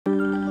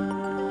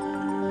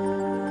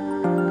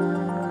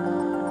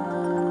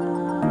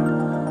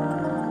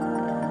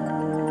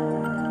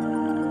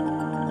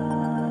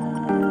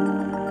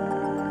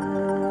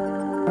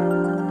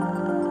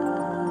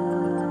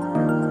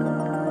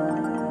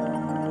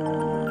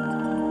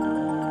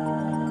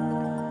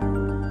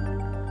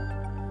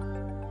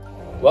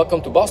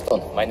Welcome to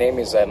Boston. My name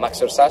is Max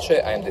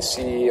Versace. I am the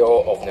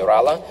CEO of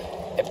Neurala,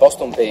 a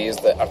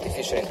Boston-based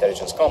artificial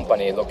intelligence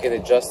company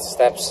located just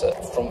steps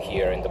from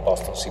here in the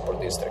Boston Seaport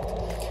District.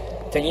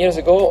 10 years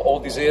ago, all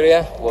this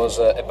area was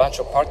a bunch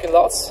of parking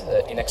lots,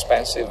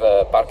 inexpensive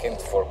parking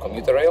for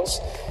commuter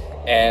rails,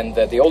 and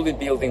the only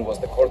building was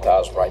the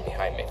courthouse right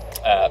behind me.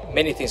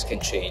 Many things can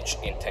change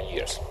in 10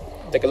 years.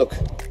 Take a look.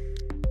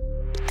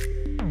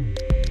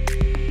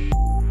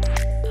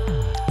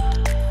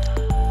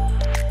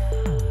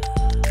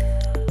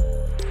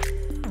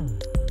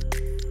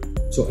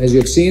 So as you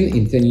have seen,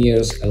 in 10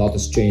 years, a lot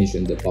has changed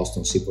in the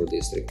Boston Seaport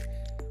District.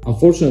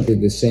 Unfortunately,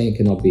 the same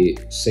cannot be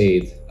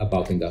said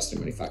about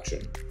industrial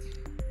manufacturing.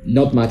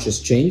 Not much has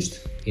changed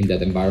in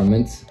that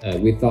environment.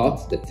 We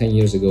thought that 10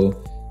 years ago,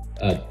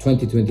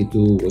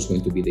 2022 was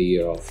going to be the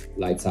year of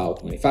lights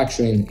out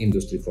manufacturing,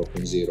 Industry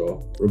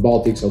 4.0,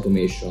 robotics,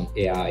 automation,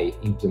 AI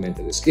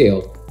implemented at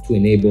scale to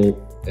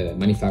enable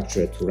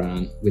manufacturing to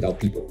run without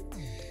people.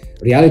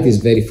 Reality is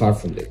very far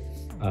from that.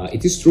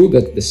 It is true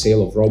that the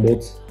sale of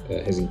robots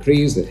has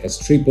increased, it has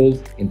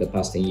tripled in the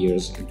past 10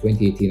 years. In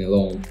 2018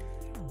 alone,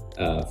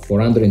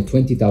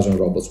 420,000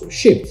 robots were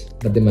shipped,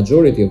 but the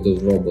majority of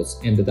those robots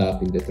ended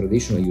up in the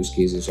traditional use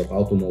cases of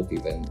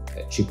automotive and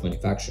chip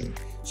manufacturing.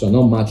 So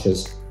not much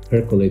has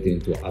percolated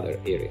into other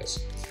areas.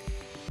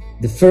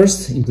 The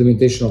first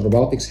implementation of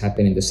robotics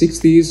happened in the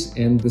 60s,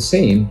 and the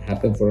same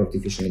happened for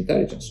artificial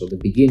intelligence. So the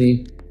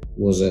beginning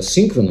was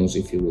synchronous,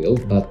 if you will,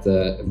 but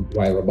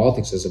while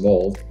robotics has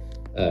evolved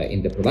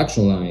in the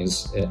production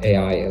lines,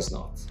 AI has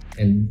not.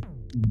 And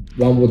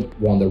one would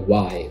wonder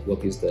why.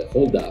 What is the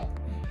holdup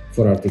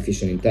for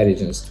artificial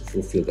intelligence to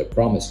fulfill their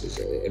promises?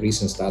 A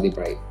recent study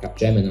by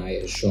Capgemini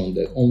has shown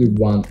that only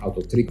 1 out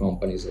of 3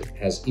 companies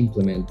has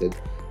implemented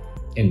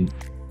an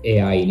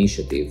AI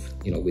initiative,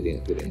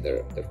 within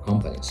their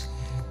companies.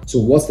 So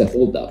what's the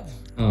holdup?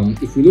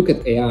 If we look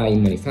at AI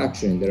in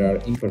manufacturing, there are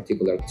in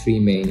particular 3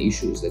 main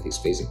issues that it's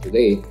facing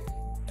today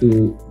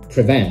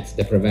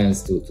that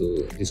prevents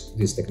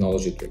this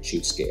technology to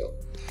achieve scale.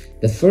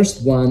 The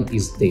first one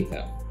is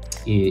data.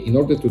 In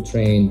order to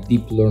train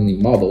deep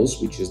learning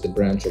models, which is the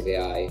branch of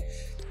AI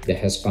that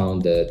has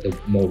found the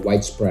more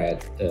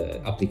widespread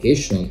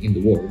application in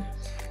the world,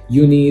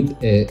 you need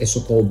a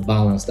so-called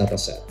balanced data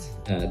set.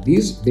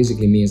 This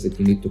basically means that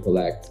you need to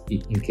collect,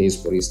 in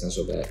case, for instance,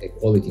 of a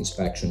quality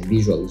inspection,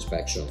 visual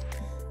inspection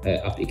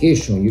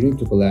application, you need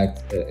to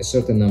collect a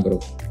certain number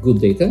of good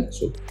data,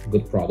 so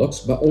good products,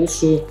 but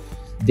also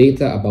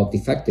data about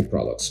defective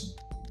products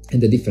and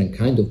the different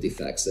kind of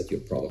defects that your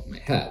product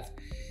might have.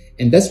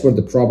 And that's where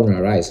the problem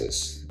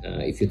arises.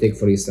 If you take,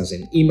 for instance,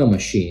 an IMAAUTOMATION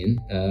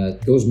machine,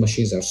 those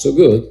machines are so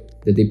good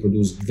that they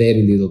produce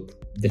very little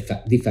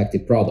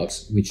defective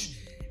products, which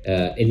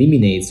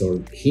eliminates or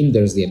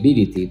hinders the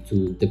ability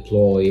to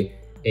deploy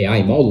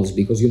AI models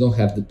because you don't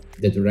have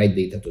the right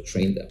data to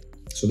train them.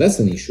 So that's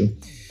an issue.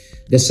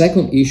 The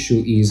second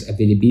issue is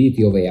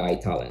availability of AI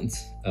talent.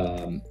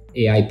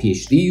 AI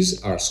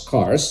PhDs are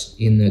scarce.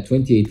 In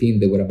 2018,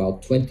 there were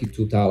about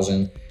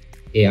 22,000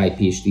 AI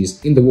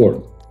PhDs in the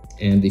world.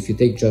 And if you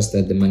take just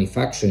the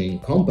manufacturing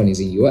companies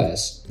in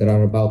US, there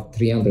are about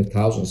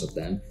 300,000 of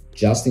them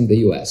just in the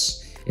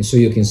US. And so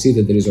you can see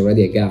that there is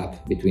already a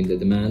gap between the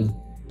demand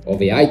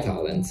of AI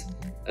talent,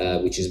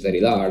 which is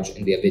very large,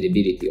 and the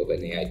availability of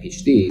an AI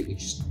PhD,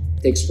 which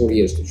takes 4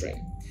 years to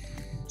train.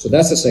 So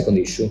that's the second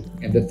issue.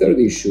 And the third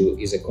issue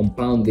is a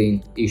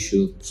compounding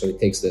issue. So it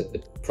takes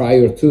the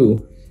prior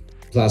 2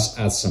 plus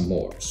adds some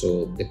more.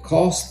 So the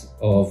cost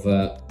of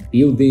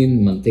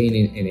building,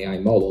 maintaining an AI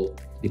model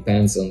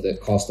depends on the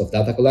cost of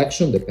data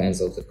collection,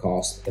 depends on the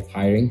cost of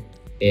hiring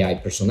AI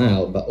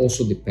personnel, but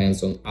also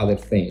depends on other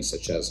things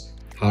such as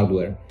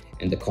hardware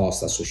and the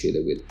cost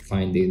associated with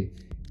finding,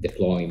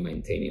 deploying,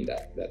 maintaining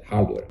that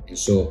hardware. And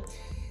so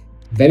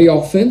very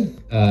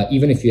often,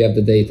 even if you have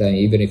the data,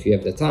 even if you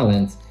have the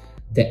talent,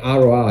 the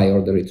ROI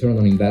or the return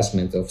on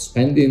investment of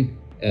spending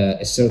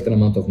a certain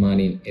amount of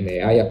money in an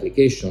AI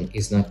application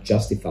is not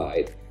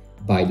justified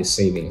by the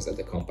savings that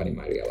the company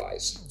might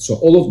realize. So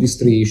all of these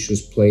 3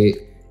 issues play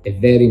a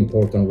very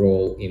important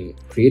role in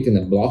creating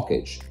a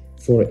blockage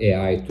for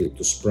AI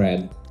to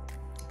spread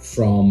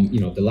from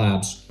the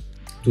labs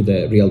to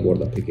the real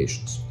world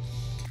applications.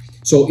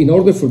 So in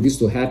order for this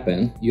to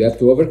happen, you have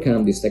to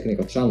overcome these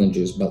technical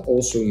challenges, but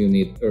also you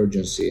need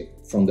urgency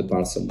from the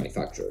parts of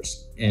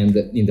manufacturers. And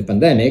in the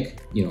pandemic,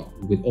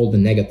 with all the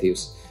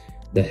negatives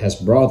that has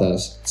brought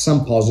us,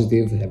 some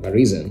positive have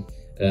arisen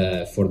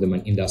for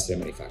the industrial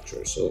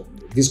manufacturers. So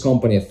this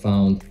company have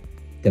found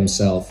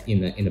themselves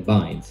in a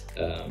bind.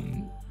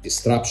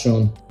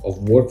 Disruption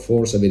of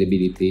workforce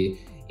availability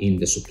in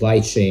the supply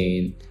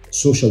chain,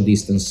 social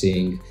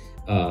distancing,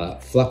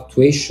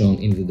 fluctuation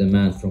in the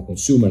demand from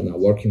consumer now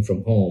working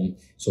from home.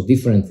 So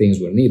different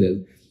things were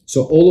needed.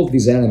 So all of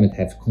these elements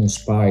have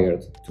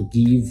conspired to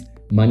give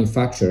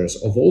manufacturers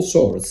of all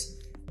sorts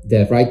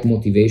the right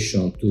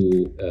motivation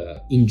to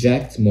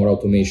inject more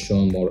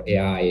automation, more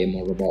AI, and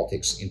more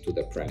robotics into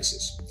their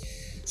premises.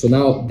 So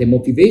now the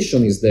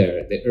motivation is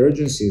there, the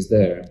urgency is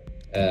there,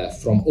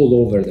 from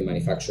all over the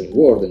manufacturing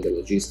world and the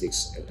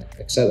logistics,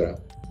 etc.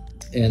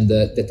 And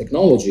the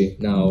technology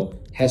now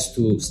has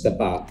to step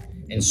up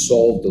and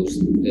solve those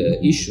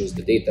issues,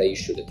 the data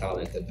issue, the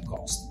talent, and the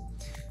cost.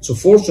 So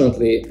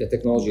fortunately, the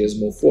technology has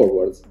moved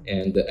forward,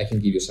 and I can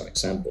give you some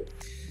example.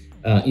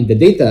 In the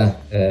data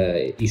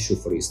issue,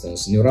 for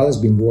instance, Neurala has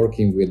been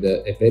working with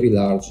a very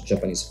large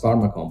Japanese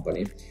pharma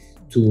company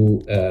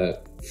to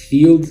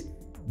field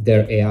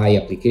their AI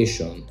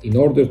application in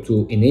order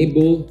to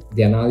enable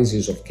the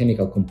analysis of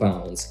chemical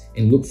compounds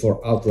and look for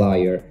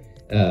outlier,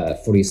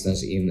 for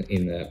instance, in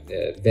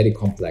very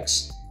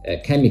complex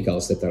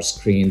chemicals that are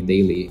screened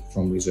daily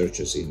from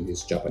researchers in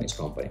this Japanese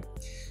company.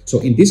 So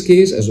in this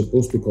case, as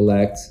opposed to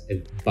collect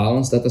a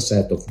balanced data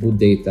set of good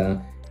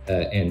data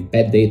and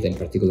bad data, in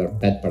particular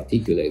bad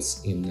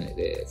particulates in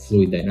the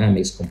fluid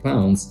dynamics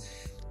compounds,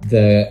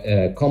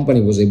 the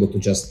company was able to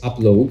just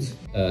upload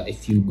a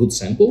few good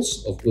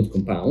samples of good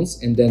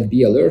compounds and then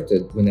be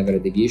alerted whenever a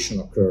deviation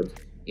occurred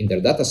in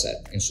their data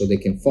set. And so they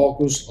can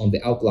focus on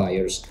the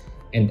outliers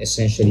and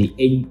essentially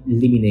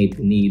eliminate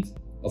the need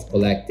of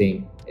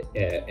collecting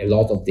a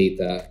lot of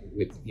data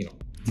with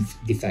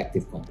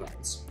defective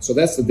compounds. So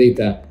that's the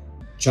data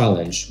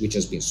challenge which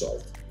has been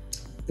solved.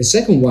 The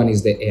second one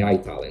is the AI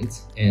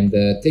talent. And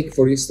take,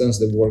 for instance,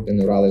 the work that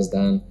Neurala has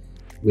done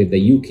with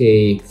the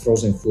UK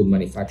frozen food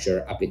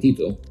manufacturer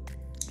Appetito.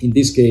 In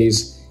this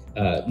case,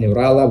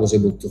 Neurala was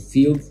able to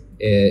field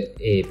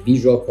a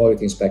visual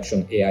quality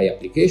inspection AI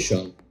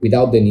application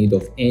without the need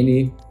of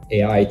any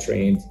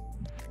AI-trained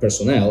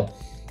personnel,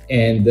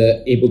 and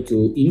able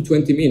to, in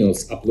 20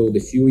 minutes, upload a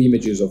few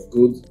images of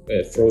good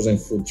frozen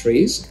food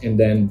trays and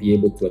then be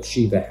able to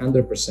achieve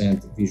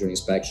 100% visual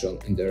inspection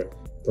in their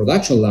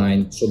production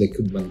line so they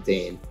could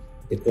maintain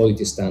the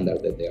quality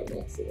standard that they are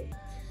known for.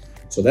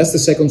 So that's the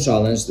second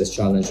challenge, the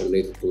challenge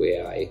related to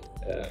AI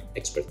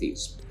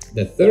expertise.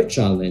 The third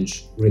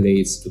challenge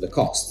relates to the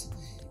cost.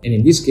 And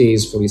in this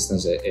case, for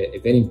instance, a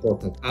very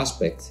important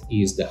aspect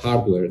is the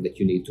hardware that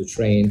you need to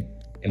train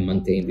and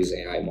maintain these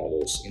AI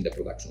models in the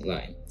production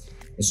line.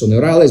 And so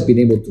Neurala has been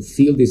able to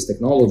field this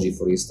technology,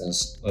 for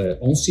instance,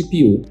 on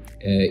CPU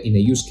in a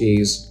use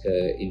case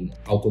in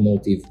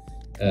automotive,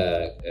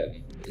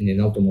 in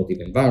an automotive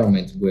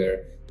environment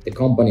where the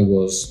company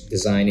was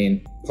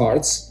designing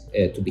parts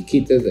to be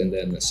kitted and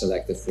then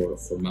selected for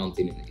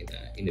mounting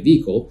in a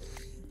vehicle,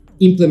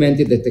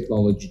 implemented the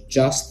technology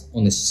just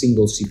on a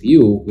single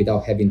CPU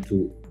without having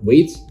to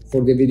wait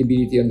for the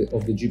availability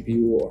of the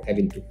GPU or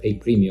having to pay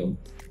premium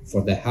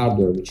for the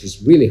hardware, which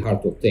is really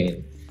hard to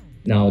obtain.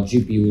 Now,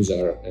 GPUs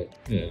are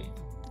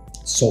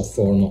sought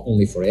for not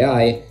only for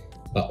AI,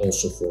 but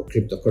also for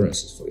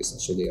cryptocurrencies, for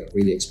instance. So they are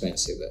really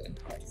expensive and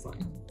hard to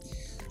find.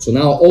 So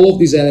now all of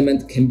these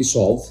elements can be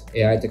solved.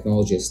 AI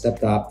technology has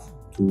stepped up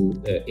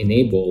to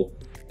enable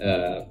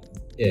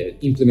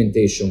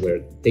implementation where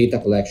data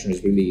collection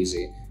is really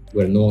easy,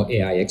 where no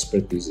AI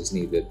expertise is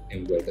needed,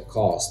 and where the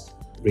cost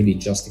really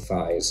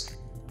justifies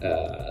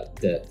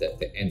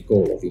the end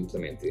goal of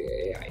implementing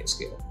AI at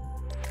scale.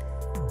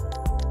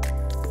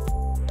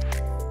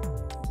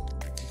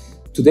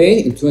 Today,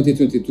 in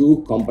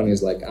 2022,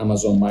 companies like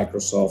Amazon,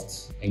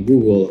 Microsoft, and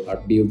Google are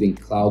building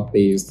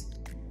cloud-based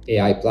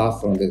AI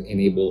platforms that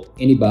enable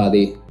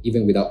anybody,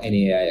 even without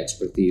any AI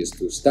expertise,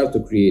 to start to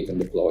create and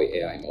deploy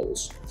AI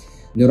models.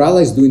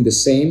 Neurala is doing the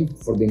same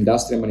for the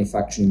industrial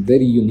manufacturing,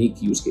 very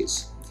unique use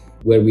case,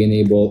 where we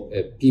enable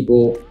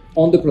people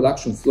on the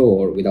production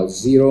floor without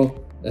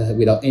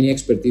any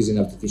expertise in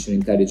artificial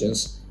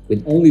intelligence,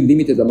 with only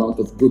limited amount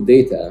of good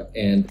data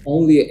and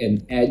only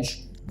an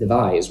edge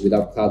device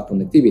without cloud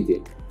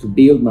connectivity to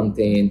build,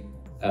 maintain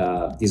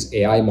these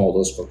AI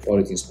models for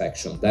quality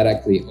inspection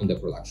directly on the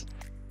production.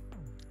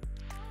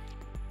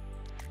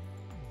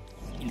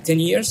 In 10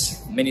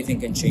 years, many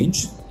things can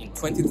change. In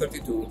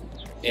 2032,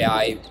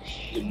 AI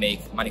will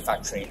make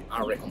manufacturing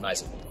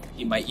unrecognizable.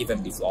 It might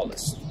even be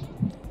flawless.